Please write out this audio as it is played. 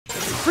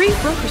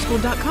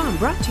FreeBrokerSchool.com,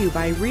 brought to you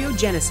by RIO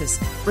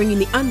Genesis, bringing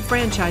the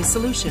unfranchised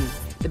solution.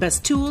 The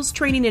best tools,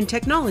 training, and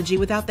technology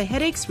without the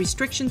headaches,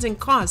 restrictions, and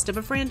cost of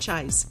a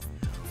franchise.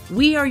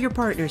 We are your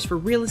partners for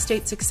real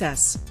estate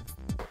success.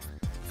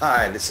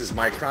 Hi, this is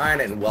Mike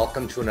Krein, and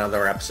welcome to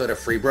another episode of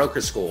Free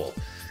Broker School.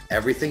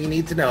 Everything you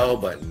need to know,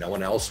 but no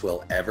one else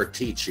will ever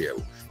teach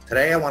you.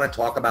 Today, I want to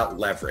talk about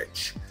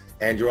leverage.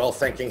 And you're all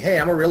thinking, hey,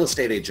 I'm a real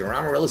estate agent or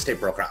I'm a real estate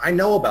broker. I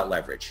know about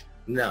leverage.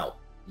 No,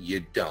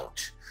 you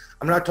don't.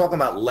 I'm not talking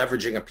about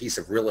leveraging a piece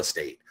of real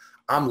estate.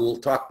 I'm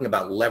talking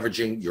about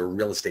leveraging your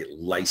real estate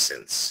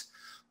license.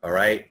 All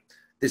right.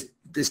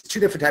 There's two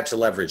different types of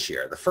leverage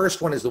here. The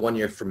first one is the one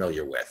you're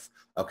familiar with.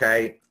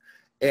 Okay.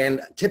 And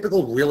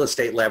typical real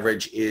estate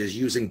leverage is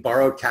using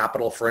borrowed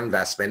capital for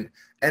investment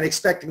and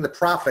expecting the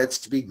profits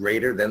to be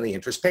greater than the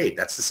interest paid.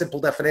 That's the simple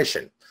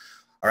definition.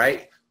 All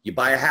right. You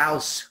buy a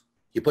house,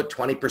 you put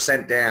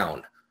 20%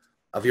 down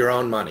of your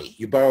own money.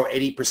 You borrow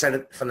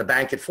 80% from the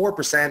bank at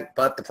 4%,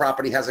 but the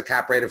property has a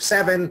cap rate of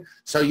 7%.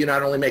 So you're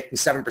not only making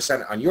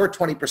 7% on your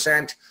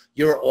 20%,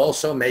 you're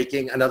also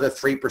making another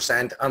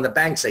 3% on the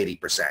bank's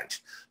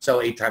 80%.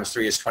 So 8 times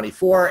 3 is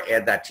 24.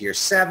 Add that to your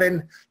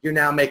 7. You're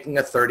now making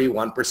a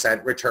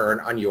 31% return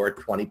on your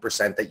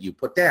 20% that you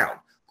put down.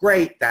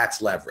 Great,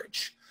 that's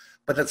leverage.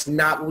 But that's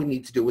not what we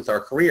need to do with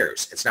our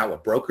careers. It's not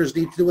what brokers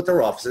need to do with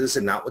their offices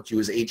and not what you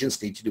as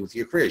agents need to do with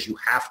your careers. You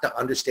have to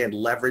understand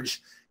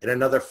leverage in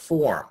another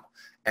form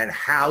and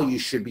how you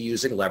should be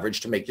using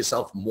leverage to make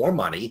yourself more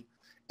money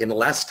in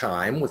less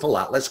time with a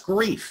lot less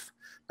grief.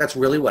 That's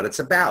really what it's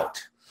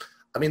about.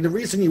 I mean, the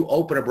reason you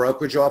open a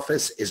brokerage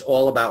office is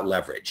all about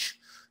leverage.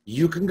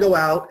 You can go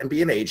out and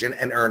be an agent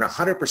and earn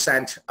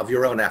 100% of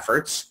your own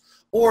efforts,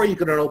 or you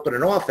can open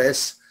an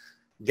office,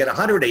 get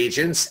 100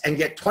 agents and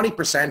get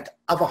 20%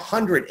 of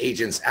 100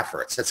 agents'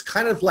 efforts. It's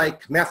kind of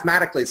like,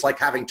 mathematically, it's like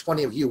having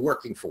 20 of you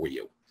working for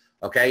you,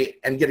 okay,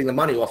 and getting the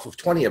money off of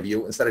 20 of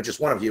you instead of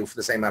just one of you for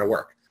the same amount of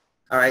work.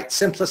 All right,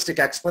 simplistic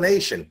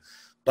explanation.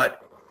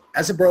 But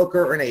as a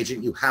broker or an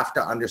agent, you have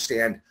to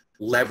understand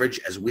leverage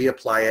as we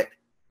apply it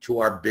to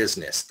our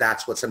business.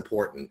 That's what's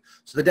important.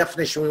 So the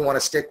definition we want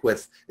to stick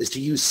with is to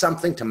use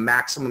something to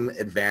maximum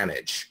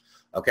advantage.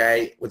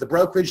 Okay, with the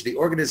brokerage, the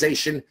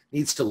organization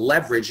needs to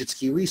leverage its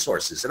key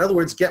resources. In other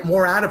words, get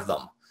more out of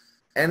them.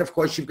 And of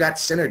course, you've got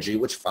synergy,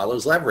 which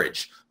follows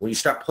leverage. When you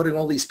start putting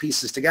all these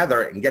pieces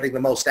together and getting the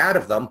most out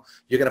of them,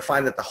 you're going to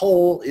find that the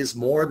whole is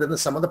more than the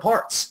sum of the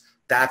parts.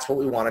 That's what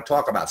we want to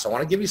talk about. So I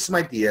want to give you some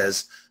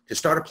ideas to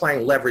start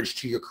applying leverage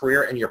to your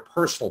career and your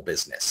personal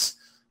business.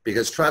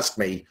 Because trust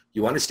me,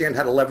 you understand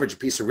how to leverage a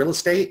piece of real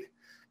estate,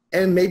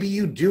 and maybe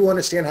you do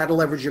understand how to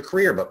leverage your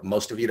career, but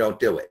most of you don't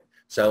do it.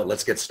 So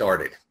let's get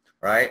started.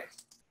 Right?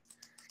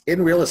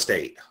 In real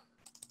estate,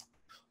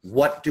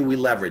 what do we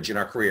leverage in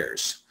our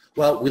careers?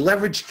 Well, we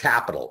leverage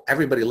capital.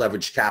 Everybody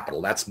leverages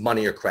capital. That's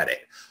money or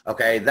credit.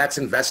 Okay, that's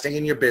investing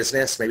in your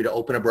business, maybe to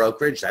open a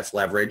brokerage. That's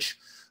leverage.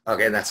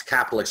 Okay, and that's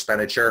capital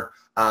expenditure.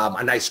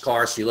 A nice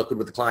car, so you look good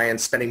with the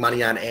clients, spending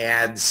money on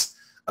ads.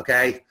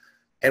 Okay,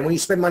 and when you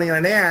spend money on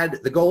an ad,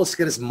 the goal is to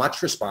get as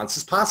much response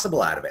as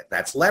possible out of it.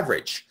 That's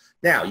leverage.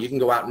 Now, you can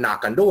go out and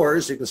knock on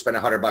doors. You can spend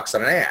 $100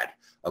 on an ad.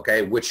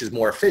 Okay, which is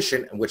more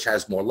efficient and which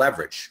has more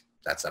leverage.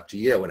 That's up to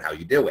you and how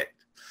you do it.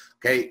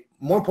 Okay,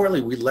 more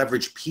importantly, we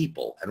leverage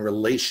people and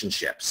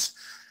relationships.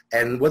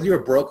 And whether you're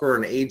a broker or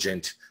an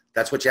agent,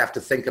 that's what you have to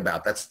think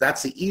about. That's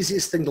the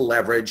easiest thing to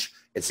leverage.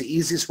 It's the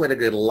easiest way to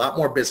get a lot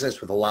more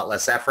business with a lot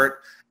less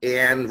effort.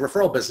 And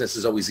referral business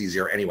is always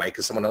easier anyway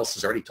because someone else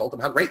has already told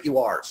them how great you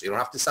are. So you don't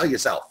have to sell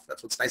yourself.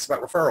 That's what's nice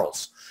about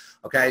referrals.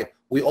 Okay,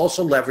 we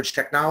also leverage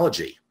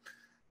technology.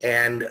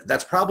 And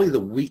that's probably the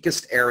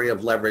weakest area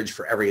of leverage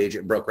for every agent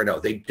and broker I know.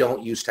 They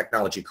don't use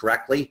technology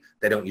correctly.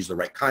 They don't use the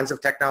right kinds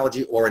of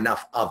technology or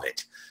enough of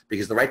it,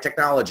 because the right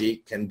technology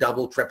can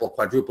double, triple,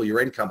 quadruple your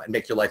income and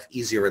make your life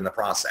easier in the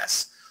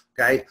process.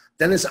 Okay?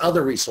 Then there's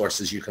other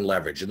resources you can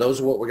leverage, and those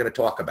are what we're going to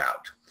talk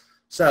about.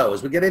 So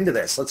as we get into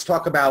this, let's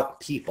talk about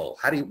people.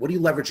 What do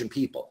you leverage in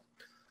people?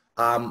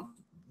 The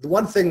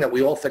one thing that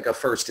we all think of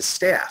first is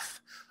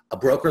staff. A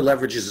broker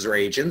leverages their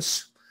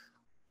agents.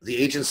 The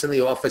agents in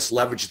the office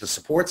leverage the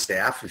support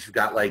staff. If you've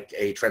got like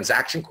a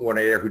transaction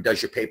coordinator who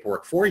does your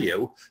paperwork for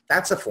you,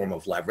 that's a form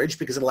of leverage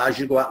because it allows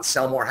you to go out and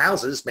sell more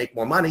houses, make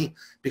more money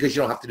because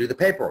you don't have to do the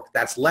paperwork.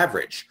 That's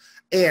leverage.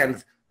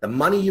 And the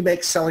money you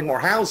make selling more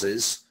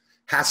houses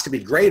has to be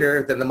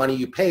greater than the money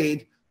you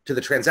paid to the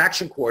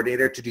transaction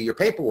coordinator to do your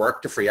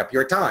paperwork to free up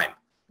your time.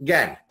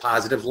 Again,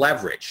 positive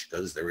leverage,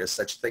 because there is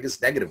such a thing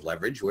as negative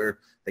leverage where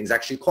things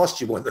actually cost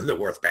you more than they're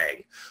worth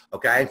paying.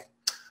 Okay?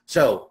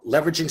 So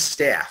leveraging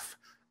staff.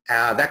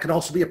 That can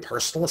also be a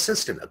personal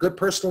assistant, a good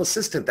personal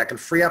assistant that can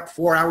free up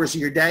 4 hours of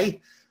your day.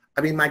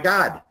 I mean, my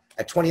God,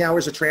 at 20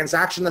 hours a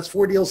transaction, that's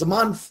 4 deals a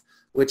month,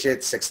 which at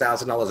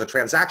 $6,000 a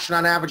transaction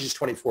on average is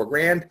 24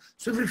 grand.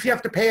 So even if you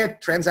have to pay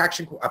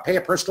pay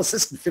a personal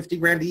assistant 50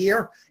 grand a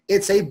year,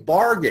 it's a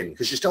bargain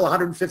because you're still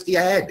 150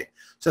 ahead.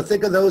 So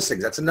think of those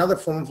things. That's another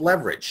form of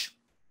leverage.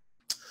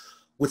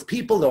 With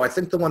people, though, I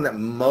think the one that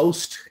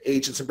most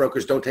agents and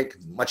brokers don't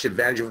take much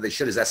advantage of, they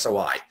should, is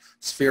SOI,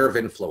 sphere of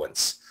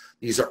influence.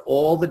 These are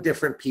all the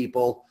different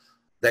people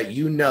that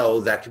you know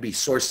that could be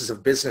sources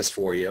of business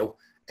for you.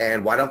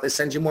 And why don't they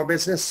send you more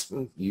business?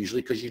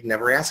 Usually because you've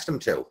never asked them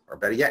to, or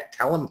better yet,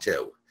 tell them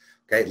to.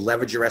 Okay,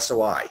 leverage your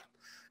SOI.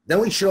 Then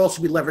we should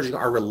also be leveraging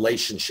our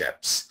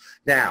relationships.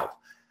 Now,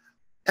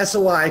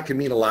 SOI can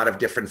mean a lot of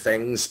different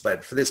things,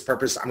 but for this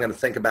purpose, I'm going to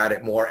think about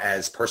it more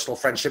as personal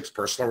friendships,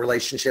 personal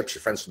relationships,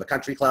 your friends from the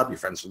country club, your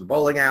friends from the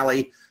bowling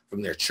alley,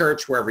 from their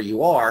church, wherever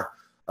you are.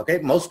 Okay,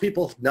 most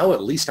people know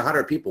at least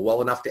 100 people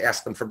well enough to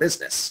ask them for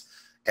business.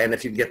 And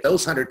if you can get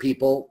those 100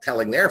 people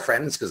telling their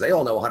friends, because they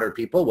all know 100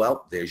 people,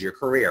 well, there's your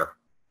career.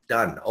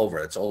 Done, over.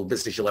 It's all the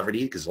business you'll ever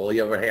need because all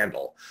you ever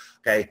handle.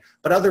 Okay,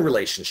 but other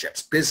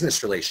relationships,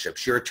 business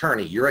relationships, your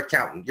attorney, your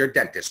accountant, your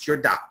dentist, your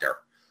doctor,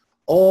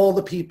 all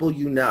the people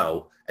you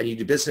know and you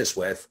do business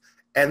with,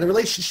 and the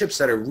relationships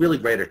that are really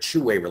great are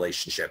two-way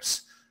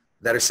relationships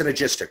that are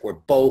synergistic, where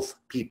both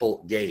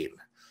people gain.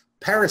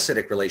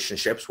 Parasitic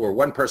relationships, where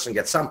one person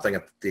gets something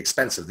at the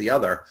expense of the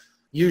other,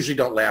 usually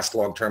don't last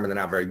long-term and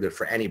they're not very good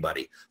for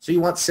anybody. So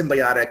you want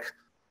symbiotic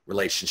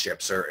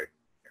relationships, or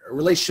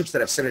relationships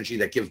that have synergy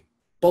that give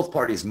both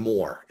parties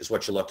more is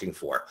what you're looking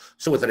for.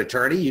 So with an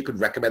attorney, you could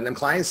recommend them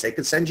clients. They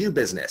could send you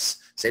business.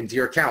 Same to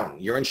your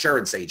accountant, your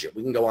insurance agent.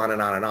 We can go on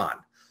and on and on.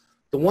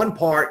 The one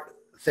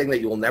thing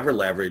that you will never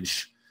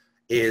leverage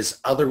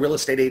is other real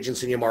estate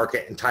agents in your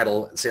market and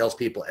title and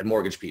salespeople and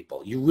mortgage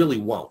people. You really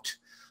won't,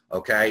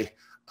 okay?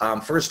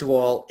 First of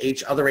all,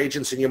 other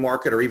agents in your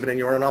market or even in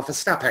your own office,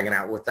 stop hanging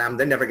out with them.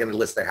 They're never going to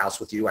list their house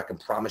with you. I can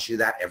promise you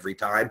that every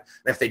time.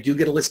 And if they do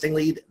get a listing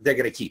lead, they're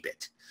going to keep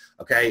it.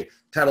 Okay.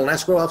 Title and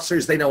escrow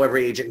officers, they know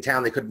every agent in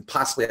town. They couldn't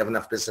possibly have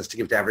enough business to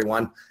give to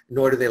everyone,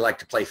 nor do they like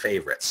to play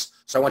favorites.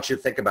 So I want you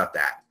to think about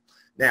that.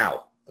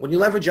 Now, when you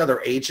leverage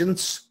other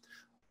agents,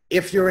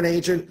 if you're an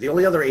agent, the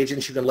only other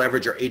agents you can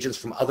leverage are agents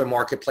from other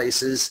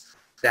marketplaces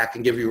that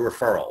can give you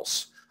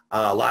referrals.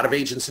 A lot of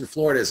agents in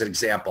Florida, as an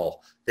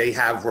example, they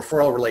have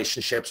referral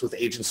relationships with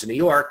agents in New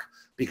York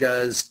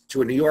because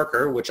to a New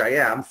Yorker, which I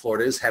am,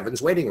 Florida is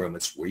heaven's waiting room.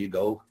 It's where you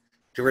go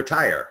to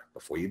retire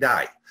before you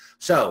die.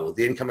 So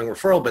the incoming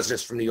referral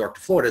business from New York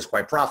to Florida is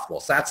quite profitable.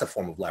 So that's a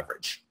form of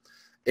leverage.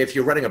 If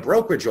you're running a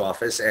brokerage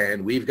office,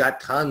 and we've got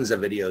tons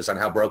of videos on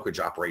how brokerage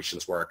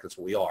operations work, that's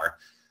what we are,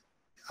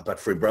 but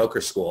Free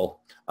Broker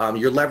School,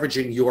 you're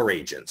leveraging your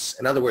agents.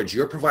 In other words,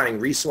 you're providing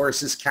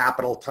resources,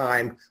 capital,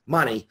 time,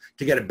 money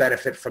to get a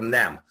benefit from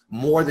them,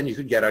 more than you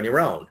could get on your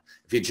own.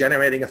 If you're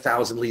generating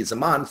 1,000 leads a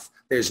month,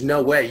 there's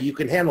no way you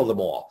can handle them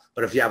all.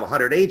 But if you have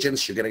 100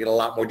 agents, you're going to get a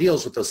lot more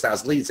deals with those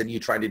 1,000 leads than you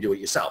trying to do it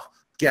yourself.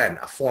 Again,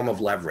 a form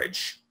of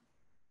leverage.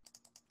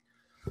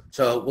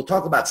 So we'll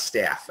talk about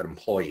staff and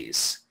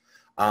employees.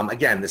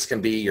 Again, this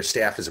can be your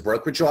staff as a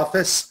brokerage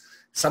office.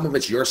 Some of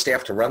it's your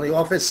staff to run the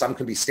office. Some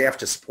can be staff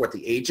to support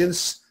the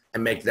agents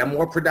and make them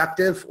more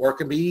productive, or it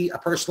can be a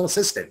personal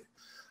assistant.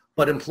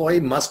 But employee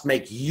must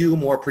make you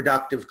more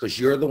productive because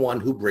you're the one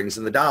who brings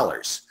in the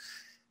dollars.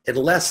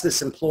 Unless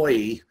this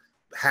employee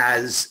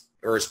has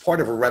or is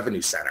part of a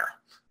revenue center.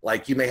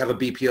 Like you may have a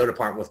BPO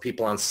department with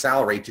people on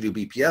salary to do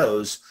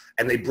BPOs,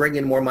 and they bring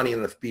in more money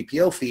in the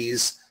BPO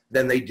fees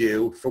than they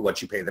do for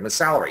what you pay them as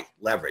salary,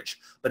 leverage.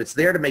 But it's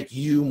there to make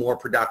you more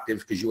productive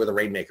because you are the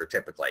rainmaker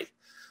typically,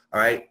 all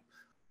right?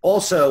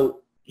 Also,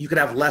 you could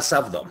have less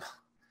of them.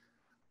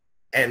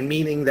 And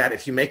meaning that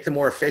if you make them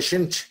more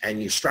efficient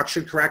and you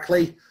structure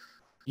correctly,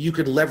 you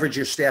could leverage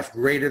your staff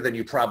greater than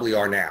you probably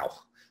are now.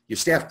 Your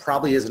staff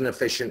probably isn't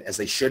efficient as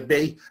they should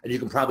be, and you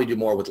can probably do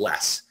more with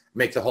less,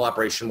 make the whole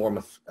operation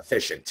more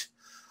efficient.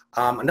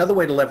 Another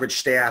way to leverage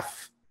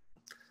staff,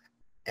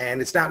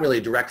 and it's not really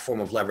a direct form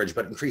of leverage,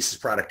 but increases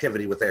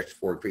productivity, with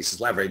therefore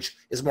increases leverage,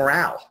 is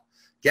morale.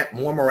 Get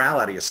more morale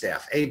out of your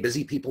staff.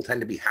 Busy people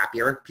tend to be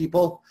happier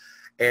people.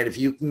 And if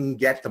you can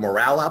get the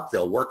morale up,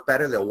 they'll work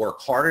better, they'll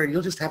work harder, and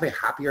you'll just have a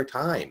happier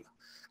time.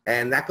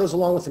 And that goes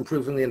along with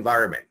improving the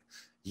environment.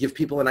 You give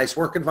people a nice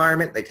work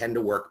environment, they tend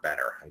to work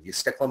better. If you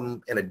stick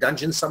them in a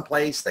dungeon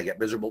someplace, they get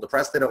miserable,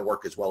 depressed, they don't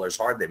work as well or as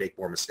hard, they make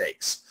more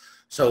mistakes.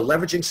 So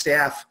leveraging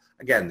staff,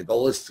 again, the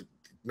goal is to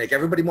make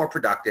everybody more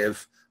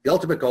productive. The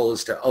ultimate goal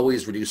is to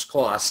always reduce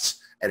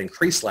costs and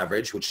increase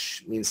leverage,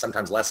 which means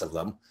sometimes less of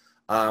them.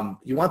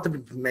 You want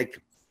to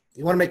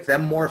make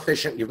them more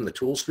efficient, give them the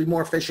tools to be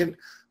more efficient,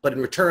 but in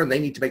return, they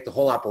need to make the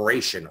whole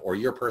operation or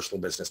your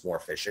personal business more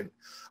efficient.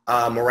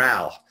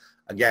 Morale,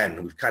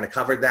 again, we've kind of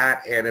covered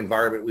that, and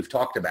environment we've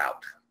talked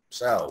about.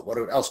 So what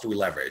else do we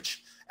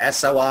leverage?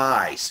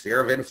 SOI, sphere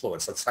of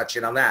influence, let's touch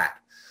in on that.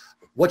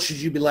 What should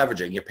you be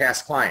leveraging? Your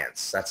past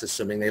clients, that's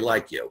assuming they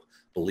like you.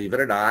 Believe it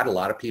or not, a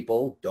lot of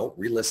people don't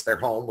relist their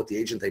home with the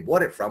agent they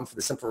bought it from for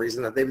the simple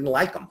reason that they didn't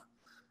like them,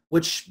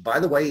 which, by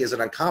the way, isn't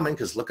uncommon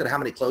because look at how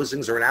many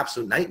closings are an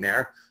absolute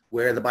nightmare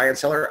where the buyer and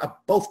seller are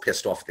both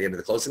pissed off at the end of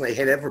the closing. They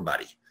hate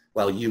everybody.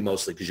 Well, you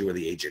mostly because you were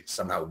the agent.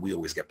 Somehow we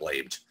always get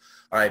blamed.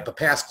 All right, but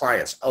past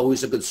clients,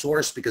 always a good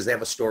source because they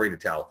have a story to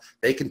tell.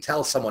 They can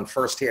tell someone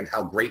firsthand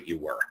how great you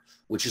were,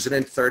 which is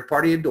a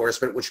third-party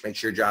endorsement, which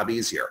makes your job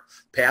easier.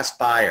 Past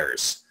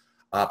buyers,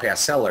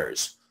 past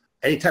sellers,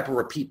 any type of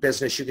repeat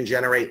business you can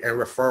generate, and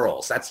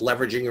referrals. That's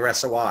leveraging your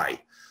SOI.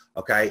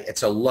 Okay,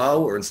 it's a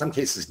low, or in some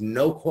cases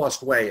no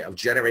cost way of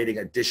generating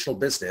additional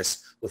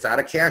business without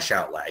a cash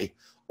outlay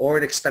or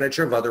an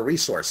expenditure of other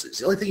resources.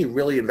 The only thing you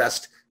really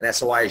invest in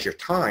SOI is your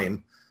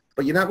time,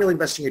 but you're not really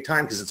investing your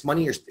time because it's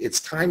money,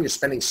 it's time you're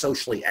spending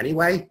socially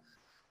anyway.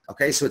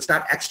 Okay, so it's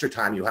not extra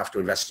time you have to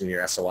invest in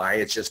your SOI.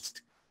 It's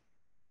just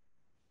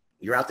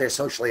you're out there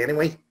socially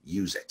anyway,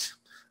 use it.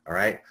 All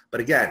right,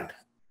 but again,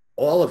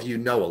 all of you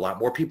know a lot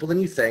more people than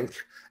you think,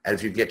 and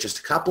if you get just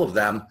a couple of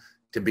them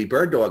to be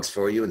bird dogs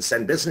for you and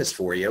send business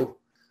for you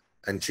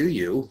and to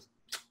you,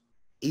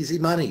 easy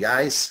money,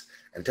 guys,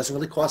 and it doesn't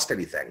really cost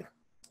anything.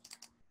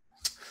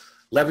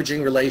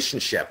 Leveraging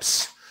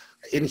relationships.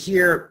 In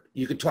here,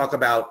 you could talk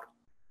about,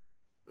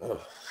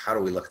 how do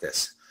we look at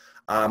this?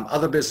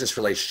 Other business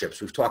relationships,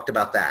 we've talked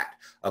about that,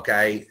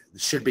 okay? It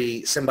should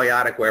be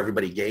symbiotic where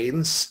everybody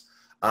gains.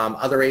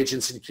 Other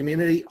agents in the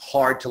community,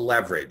 hard to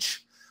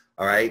leverage,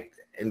 all right?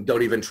 And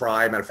don't even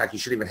try. Matter of fact, you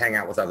shouldn't even hang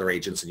out with other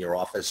agents in your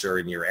office or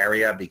in your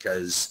area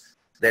because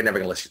they're never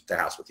going to list the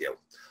house with you.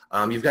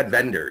 You've got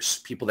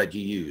vendors, people that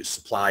you use,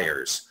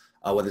 suppliers,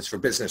 whether it's for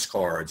business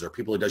cards or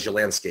people who does your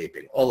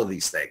landscaping, all of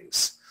these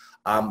things.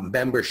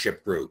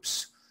 Membership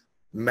groups.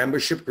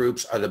 Membership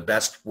groups are the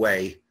best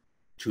way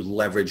to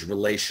leverage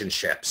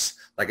relationships.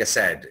 Like I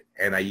said,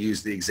 and I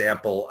use the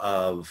example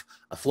of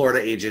a Florida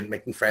agent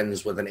making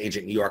friends with an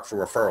agent in New York for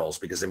referrals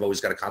because they've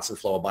always got a constant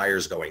flow of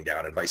buyers going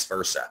down and vice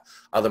versa.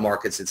 Other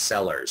markets, it's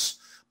sellers.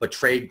 But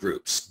trade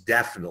groups,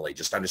 definitely.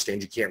 Just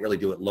understand you can't really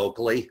do it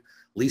locally, at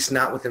least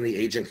not within the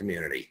agent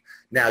community.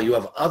 Now, you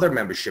have other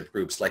membership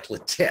groups like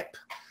LaTip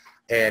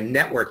and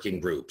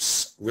networking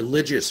groups,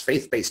 religious,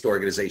 faith-based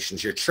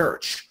organizations, your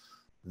church.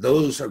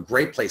 Those are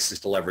great places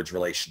to leverage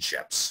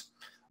relationships.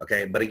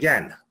 Okay, but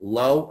again,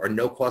 low or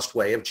no cost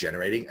way of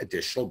generating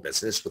additional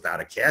business without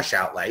a cash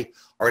outlay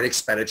or an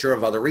expenditure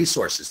of other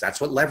resources.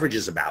 That's what leverage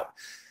is about.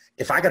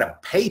 If I got to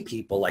pay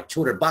people like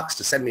 $200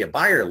 to send me a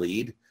buyer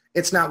lead,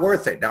 it's not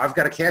worth it. Now I've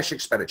got a cash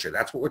expenditure.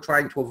 That's what we're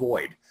trying to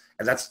avoid.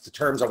 And that's the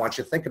terms I want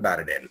you to think about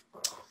it in.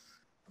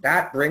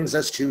 That brings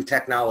us to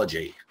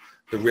technology.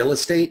 The real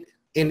estate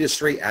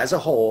industry as a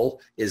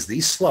whole is the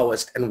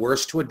slowest and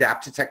worst to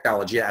adapt to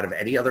technology out of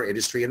any other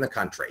industry in the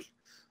country.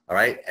 All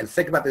right, and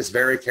think about this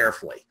very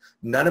carefully.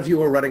 None of you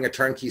are running a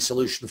turnkey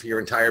solution for your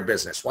entire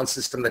business, one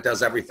system that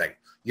does everything.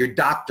 Your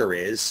doctor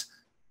is.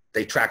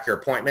 They track your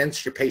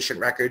appointments, your patient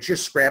records, your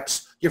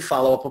scripts, your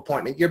follow-up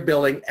appointment, your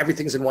billing,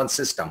 everything's in one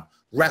system.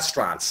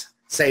 Restaurants,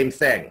 same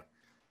thing.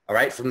 All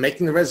right, from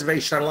making the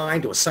reservation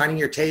online to assigning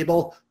your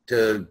table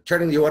to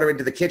turning the order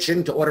into the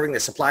kitchen to ordering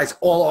the supplies,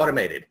 all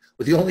automated.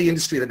 We're the only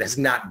industry that has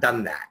not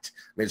done that.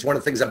 I mean, it's one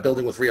of the things I'm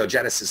building with RIO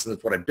Genesis, and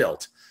that's what I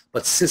built.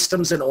 But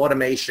systems and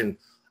automation,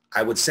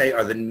 I would say,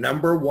 are the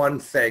number one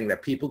thing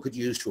that people could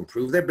use to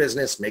improve their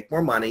business, make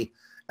more money,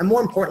 and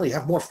more importantly,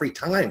 have more free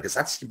time, because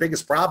that's your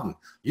biggest problem.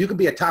 You could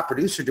be a top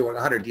producer doing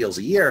 100 deals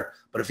a year,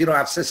 but if you don't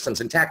have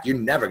systems intact, you're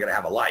never going to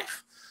have a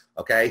life,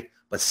 okay?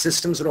 But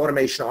systems and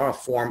automation are a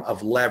form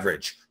of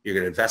leverage. You're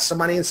going to invest some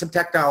money in some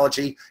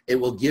technology. It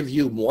will give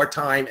you more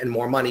time and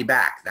more money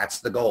back. That's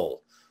the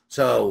goal.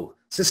 So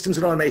systems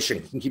and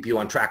automation can keep you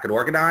on track and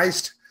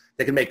organized.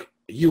 They can make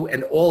you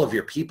and all of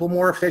your people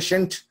more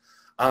efficient.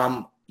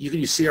 You can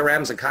use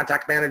CRMs and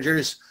contact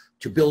managers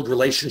to build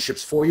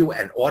relationships for you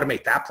and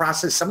automate that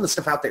process. Some of the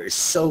stuff out there is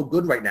so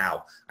good right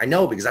now. I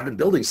know because I've been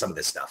building some of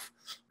this stuff,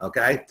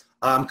 okay?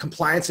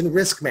 Compliance and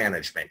risk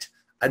management,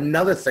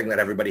 another thing that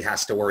everybody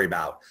has to worry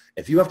about.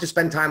 If you have to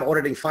spend time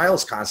auditing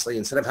files constantly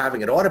instead of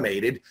having it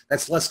automated,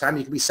 that's less time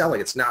you can be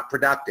selling. It's not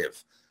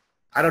productive.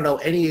 I don't know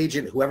any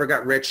agent who ever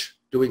got rich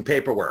doing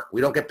paperwork.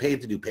 We don't get paid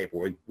to do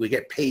paperwork. We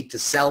get paid to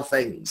sell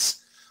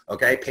things,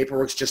 okay?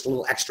 Paperwork's just a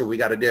little extra we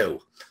got to do,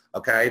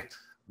 okay?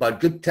 But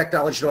good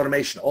technology and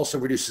automation also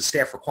reduces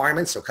staff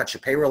requirements, so it cuts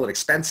your payroll and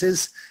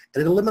expenses,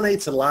 and it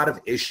eliminates a lot of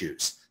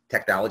issues.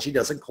 Technology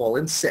doesn't call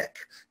in sick.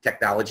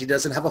 Technology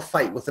doesn't have a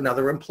fight with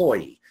another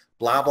employee.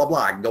 Blah, blah,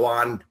 blah. I can go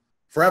on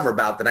forever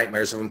about the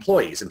nightmares of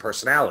employees and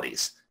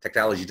personalities.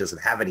 Technology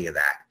doesn't have any of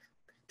that.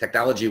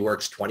 Technology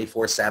works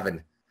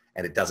 24/7,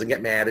 and it doesn't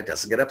get mad. It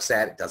doesn't get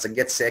upset. It doesn't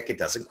get sick. It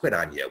doesn't quit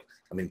on you.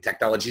 I mean,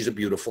 technology is a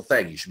beautiful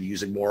thing. You should be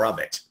using more of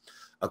it.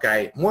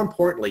 Okay? More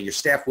importantly, your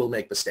staff will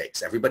make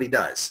mistakes. Everybody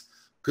does.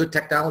 Good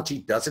technology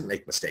doesn't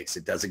make mistakes.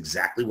 It does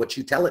exactly what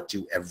you tell it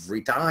to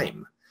every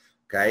time,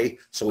 okay?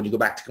 So when you go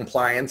back to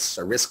compliance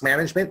or risk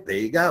management, there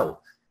you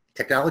go.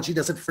 Technology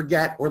doesn't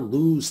forget or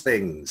lose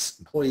things.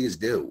 Employees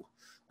do.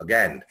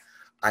 Again,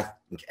 I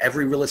think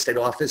every real estate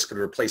office could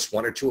replace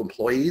 1 or 2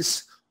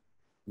 employees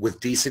with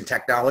decent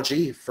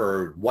technology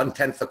for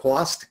 1/10 the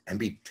cost and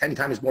be 10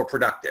 times more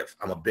productive.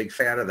 I'm a big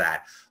fan of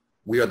that.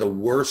 We are the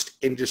worst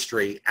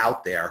industry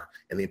out there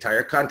in the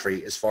entire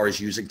country as far as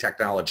using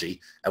technology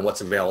and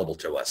what's available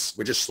to us.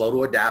 We're just slow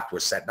to adapt. We're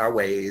set in our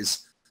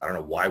ways. I don't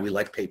know why we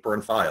like paper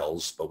and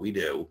files, but we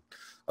do.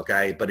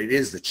 Okay, but it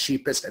is the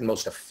cheapest and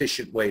most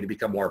efficient way to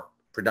become more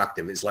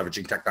productive is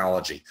leveraging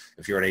technology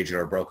if you're an agent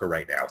or a broker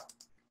right now.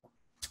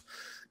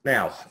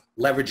 Now,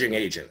 leveraging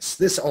agents.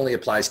 This only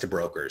applies to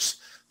brokers.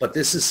 but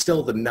this is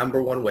still the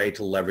number one way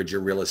to leverage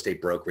your real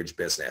estate brokerage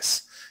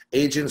business.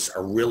 Agents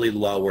are really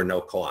low or no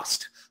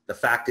cost. The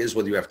fact is,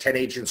 whether you have 10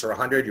 agents or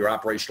 100, your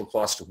operational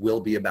cost will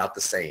be about the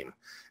same.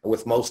 And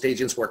with most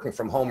agents working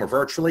from home or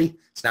virtually,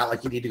 it's not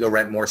like you need to go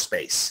rent more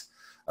space.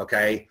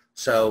 Okay,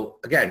 so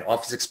again,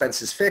 office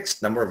expenses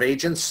fixed, number of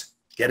agents,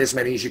 get as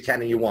many as you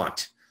can and you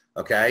want.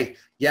 Okay,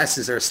 yes,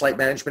 is there a slight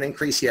management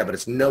increase? Yeah, but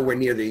it's nowhere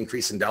near the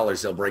increase in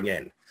dollars they'll bring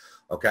in.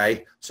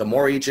 Okay, so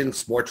more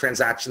agents, more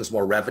transactions,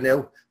 more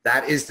revenue.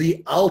 That is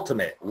the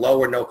ultimate low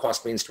or no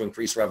cost means to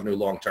increase revenue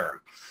long term.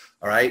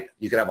 All right,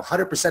 you could have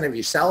 100% of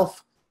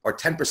yourself or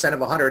 10% of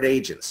 100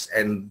 agents.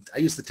 And I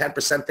use the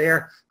 10%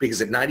 there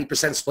because at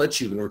 90%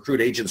 splits, you can recruit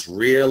agents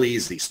real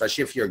easy,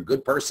 especially if you're a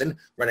good person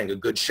running a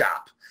good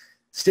shop.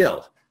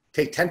 Still,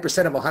 take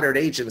 10% of 100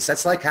 agents,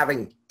 that's like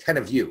having 10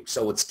 of you.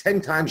 So it's 10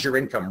 times your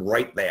income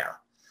right there.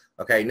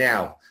 Okay,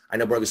 now, I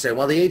know brokers say,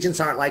 well, the agents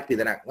aren't like me.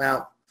 They're not.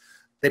 Well,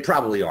 they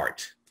probably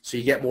aren't. So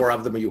you get more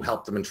of them or you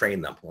help them and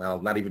train them.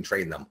 Well, not even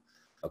train them.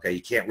 Okay,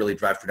 you can't really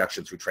drive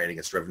production through training.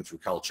 It's driven through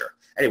culture.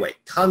 Anyway,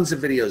 tons of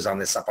videos on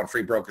this up on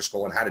Free Broker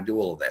School on how to do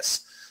all of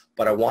this.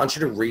 But I want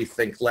you to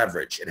rethink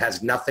leverage. It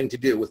has nothing to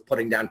do with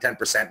putting down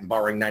 10% and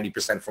borrowing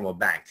 90% from a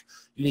bank.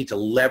 You need to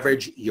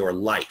leverage your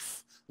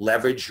life.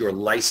 Leverage your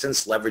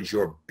license, leverage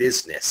your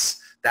business.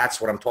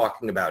 That's what I'm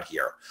talking about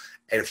here.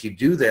 And if you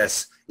do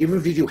this, even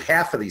if you do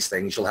half of these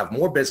things, you'll have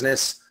more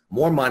business,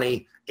 more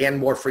money, and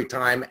more free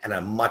time, and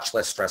a much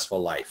less stressful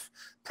life.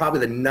 Probably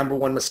the number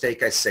one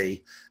mistake I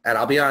see, and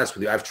I'll be honest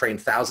with you, I've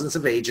trained thousands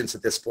of agents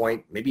at this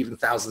point, maybe even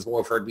thousands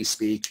more have heard me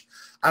speak.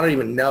 I don't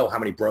even know how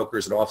many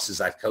brokers and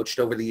offices I've coached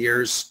over the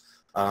years.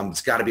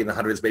 It's got to be in the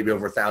hundreds, maybe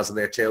over 1,000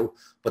 there too.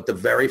 But the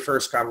very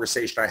first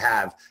conversation I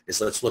have is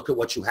let's look at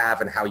what you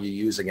have and how you're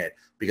using it,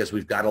 because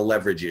we've got a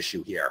leverage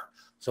issue here.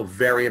 So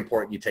very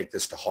important you take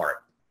this to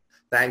heart.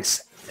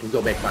 Thanks, and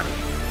go make money.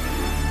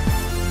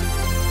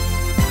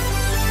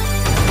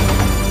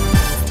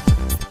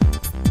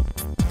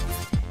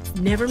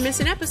 Never miss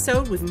an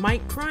episode with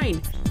Mike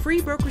Krein.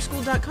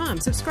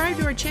 FreeBrokerSchool.com. Subscribe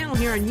to our channel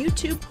here on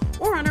YouTube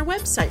or on our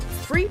website,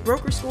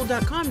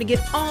 FreeBrokerSchool.com, to get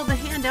all the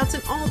handouts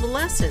and all the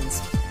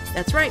lessons.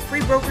 That's right,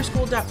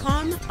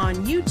 FreeBrokerSchool.com on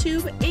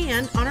YouTube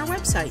and on our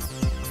website.